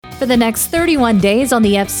For the next 31 days on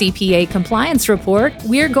the FCPA Compliance Report,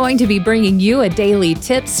 we're going to be bringing you a daily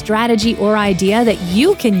tip, strategy, or idea that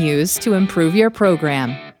you can use to improve your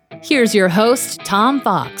program. Here's your host, Tom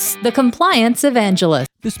Fox, the Compliance Evangelist.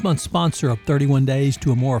 This month's sponsor of 31 Days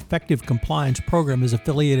to a More Effective Compliance program is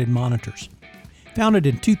Affiliated Monitors. Founded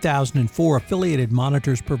in 2004, Affiliated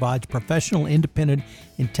Monitors provides professional, independent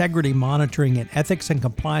integrity monitoring and ethics and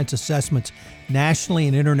compliance assessments nationally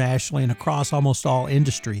and internationally and across almost all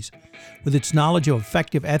industries. With its knowledge of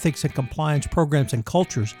effective ethics and compliance programs and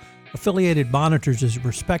cultures, Affiliated Monitors is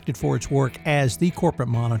respected for its work as the corporate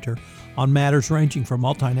monitor on matters ranging from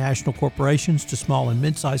multinational corporations to small and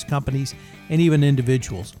mid-sized companies and even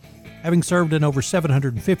individuals. Having served in over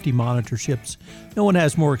 750 monitorships, no one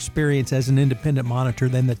has more experience as an independent monitor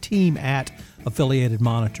than the team at Affiliated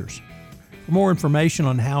Monitors. For more information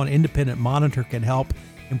on how an independent monitor can help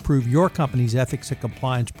improve your company's ethics and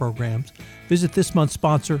compliance programs, visit this month's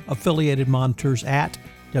sponsor, Affiliated Monitors, at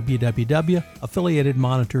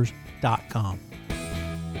www.affiliatedmonitors.com.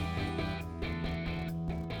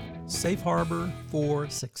 Safe harbor for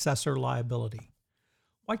successor liability.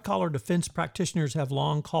 White-collar defense practitioners have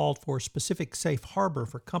long called for a specific safe harbor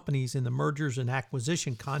for companies in the mergers and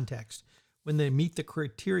acquisition context when they meet the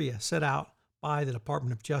criteria set out by the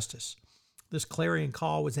Department of Justice. This clarion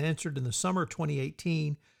call was answered in the summer of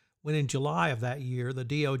 2018 when in July of that year, the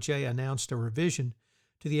DOJ announced a revision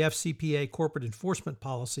to the FCPA corporate enforcement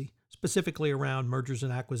policy, specifically around mergers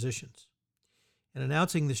and acquisitions. In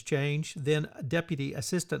announcing this change, then Deputy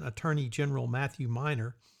Assistant Attorney General Matthew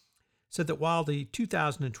Miner said that while the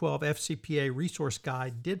 2012 FCPA Resource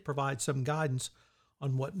Guide did provide some guidance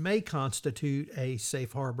on what may constitute a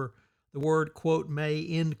safe harbor, the word, quote, may,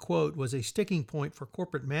 end quote, was a sticking point for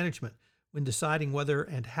corporate management when deciding whether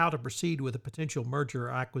and how to proceed with a potential merger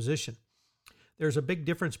or acquisition. There's a big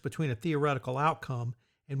difference between a theoretical outcome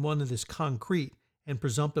and one that is concrete and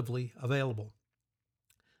presumptively available.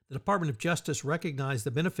 The Department of Justice recognized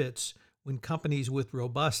the benefits when companies with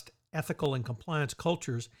robust ethical and compliance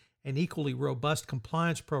cultures and equally robust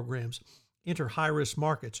compliance programs enter high-risk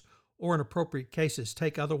markets or, in appropriate cases,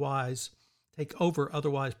 take over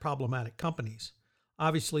otherwise problematic companies.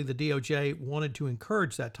 Obviously, the DOJ wanted to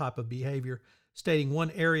encourage that type of behavior, stating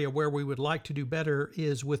one area where we would like to do better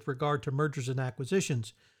is with regard to mergers and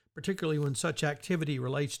acquisitions, particularly when such activity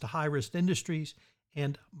relates to high-risk industries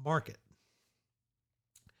and market.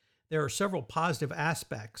 There are several positive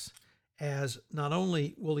aspects, as not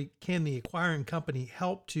only can the acquiring company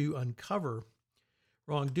help to uncover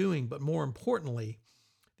wrongdoing, but more importantly,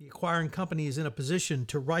 the acquiring company is in a position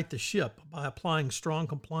to right the ship by applying strong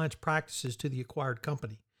compliance practices to the acquired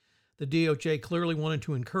company. The DOJ clearly wanted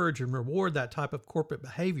to encourage and reward that type of corporate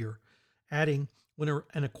behavior, adding, when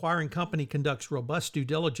an acquiring company conducts robust due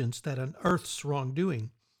diligence that unearths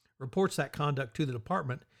wrongdoing, reports that conduct to the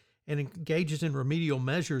department, and engages in remedial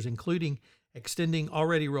measures, including extending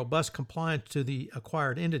already robust compliance to the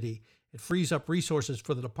acquired entity, it frees up resources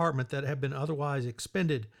for the department that have been otherwise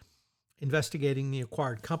expended investigating the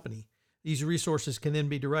acquired company. These resources can then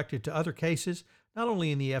be directed to other cases, not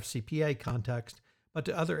only in the FCPA context, but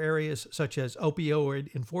to other areas such as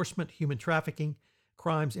opioid enforcement, human trafficking,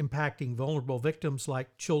 crimes impacting vulnerable victims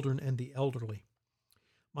like children and the elderly.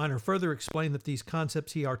 Miner further explained that these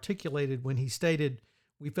concepts he articulated when he stated,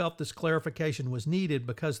 "We felt this clarification was needed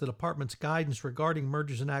because the department's guidance regarding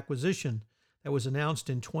mergers and acquisition that was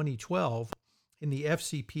announced in 2012 in the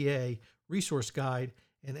FCPA Resource Guide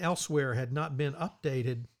and elsewhere had not been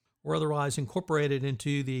updated or otherwise incorporated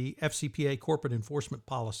into the FCPA corporate enforcement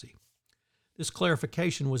policy." This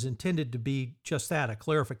clarification was intended to be just that, a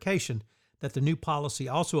clarification that the new policy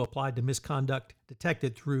also applied to misconduct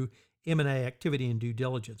detected through M&A activity and due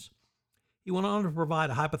diligence. He went on to provide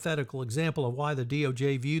a hypothetical example of why the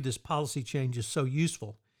DOJ viewed this policy change as so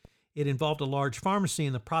useful. It involved a large pharmacy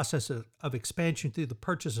in the process of expansion through the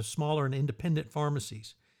purchase of smaller and independent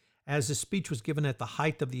pharmacies. As this speech was given at the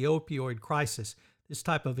height of the opioid crisis, this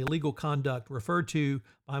type of illegal conduct referred to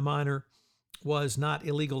by Miner was not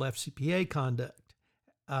illegal FCPA conduct,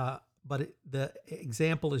 but the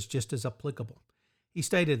example is just as applicable. He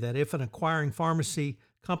stated that if an acquiring pharmacy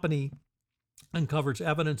company uncovers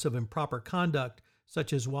evidence of improper conduct,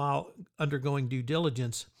 such as while undergoing due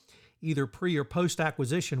diligence, either pre or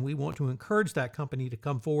post-acquisition, we want to encourage that company to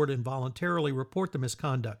come forward and voluntarily report the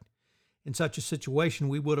misconduct. In such a situation,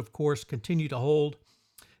 we would, of course, continue to hold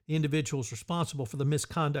the individuals responsible for the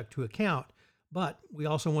misconduct to account, but we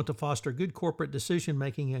also want to foster good corporate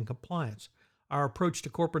decision-making and compliance. Our approach to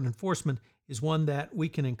corporate enforcement is one that we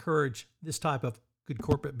can encourage this type of good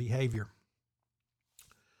corporate behavior.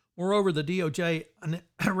 Moreover, the DOJ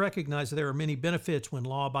recognized there are many benefits when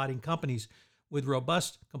law-abiding companies with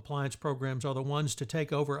robust compliance programs are the ones to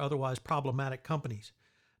take over otherwise problematic companies.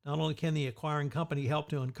 Not only can the acquiring company help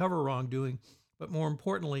to uncover wrongdoing, but more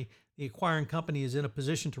importantly, the acquiring company is in a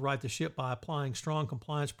position to right the ship by applying strong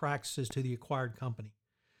compliance practices to the acquired company.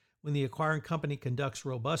 When the acquiring company conducts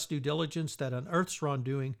robust due diligence that unearths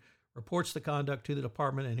wrongdoing, reports the conduct to the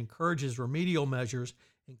department, and encourages remedial measures,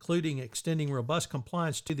 including extending robust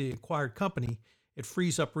compliance to the acquired company, it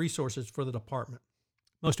frees up resources for the department.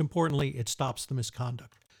 Most importantly, it stops the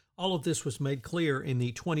misconduct. All of this was made clear in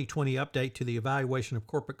the 2020 update to the Evaluation of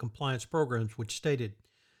Corporate Compliance Programs, which stated,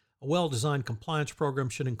 a well-designed compliance program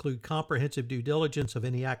should include comprehensive due diligence of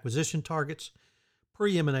any acquisition targets,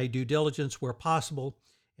 pre-M&A due diligence where possible,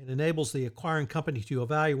 and enables the acquiring company to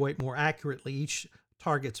evaluate more accurately each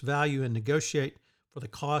target's value and negotiate for the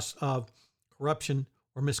costs of corruption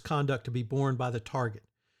or misconduct to be borne by the target.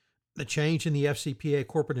 The change in the FCPA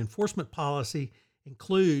corporate enforcement policy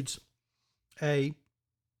includes a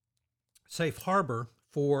safe harbor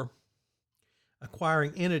for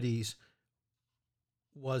acquiring entities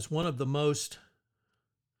was one of the most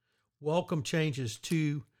welcome changes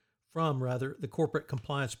from the corporate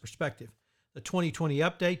compliance perspective. The 2020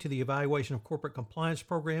 update to the Evaluation of Corporate Compliance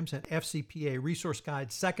Programs and FCPA Resource Guide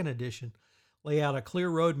 2nd edition lay out a clear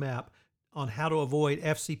roadmap on how to avoid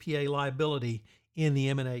FCPA liability in the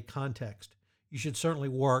M&A context. You should certainly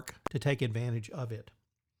work to take advantage of it.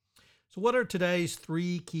 So what are today's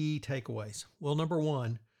 3 key takeaways? Well, number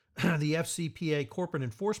 1, the FCPA corporate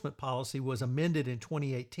enforcement policy was amended in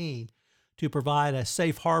 2018 to provide a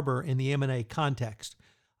safe harbor in the M&A context.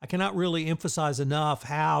 I cannot really emphasize enough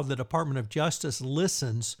how the Department of Justice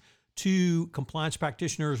listens to compliance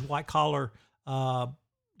practitioners, white-collar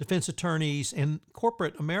defense attorneys, and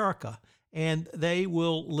corporate America, and they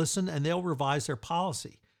will listen and they'll revise their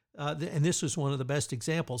policy. And this is one of the best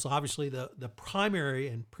examples. Obviously, the primary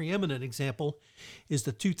and preeminent example is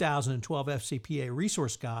the 2012 FCPA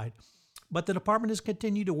Resource Guide, but the department has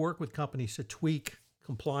continued to work with companies to tweak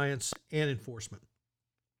compliance and enforcement.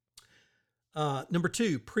 Number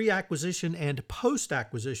 2, pre-acquisition and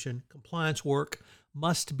post-acquisition compliance work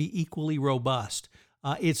must be equally robust.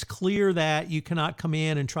 It's clear that you cannot come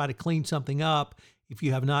in and try to clean something up if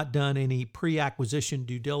you have not done any pre-acquisition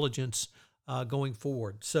due diligence going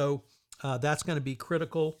forward. So that's going to be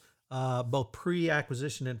critical, both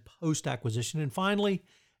pre-acquisition and post-acquisition. And finally,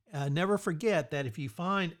 never forget that if you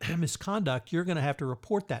find misconduct, you're going to have to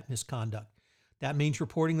report that misconduct. That means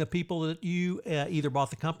reporting the people that you either bought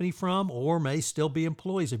the company from or may still be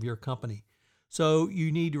employees of your company. So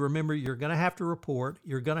you need to remember you're going to have to report,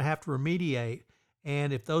 you're going to have to remediate,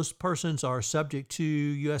 and if those persons are subject to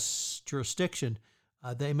U.S. jurisdiction,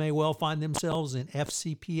 they may well find themselves in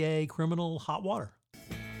FCPA criminal hot water.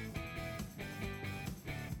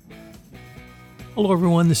 Hello,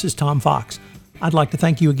 everyone. This is Tom Fox. I'd like to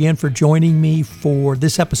thank you again for joining me for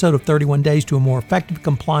this episode of 31 Days to a More Effective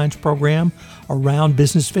Compliance Program around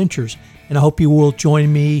business ventures, and I hope you will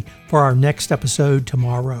join me for our next episode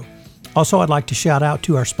tomorrow. Also, I'd like to shout out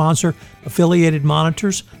to our sponsor, Affiliated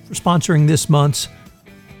Monitors, for sponsoring this month's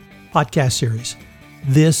podcast series.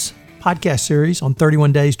 This podcast series on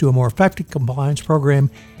 31 Days to a More Effective Compliance Program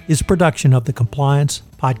is a production of the Compliance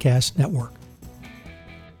Podcast Network.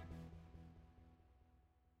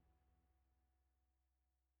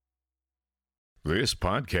 This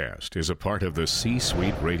podcast is a part of the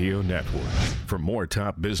C-Suite Radio Network. For more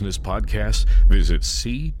top business podcasts, visit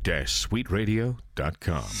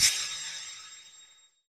c-suiteradio.com.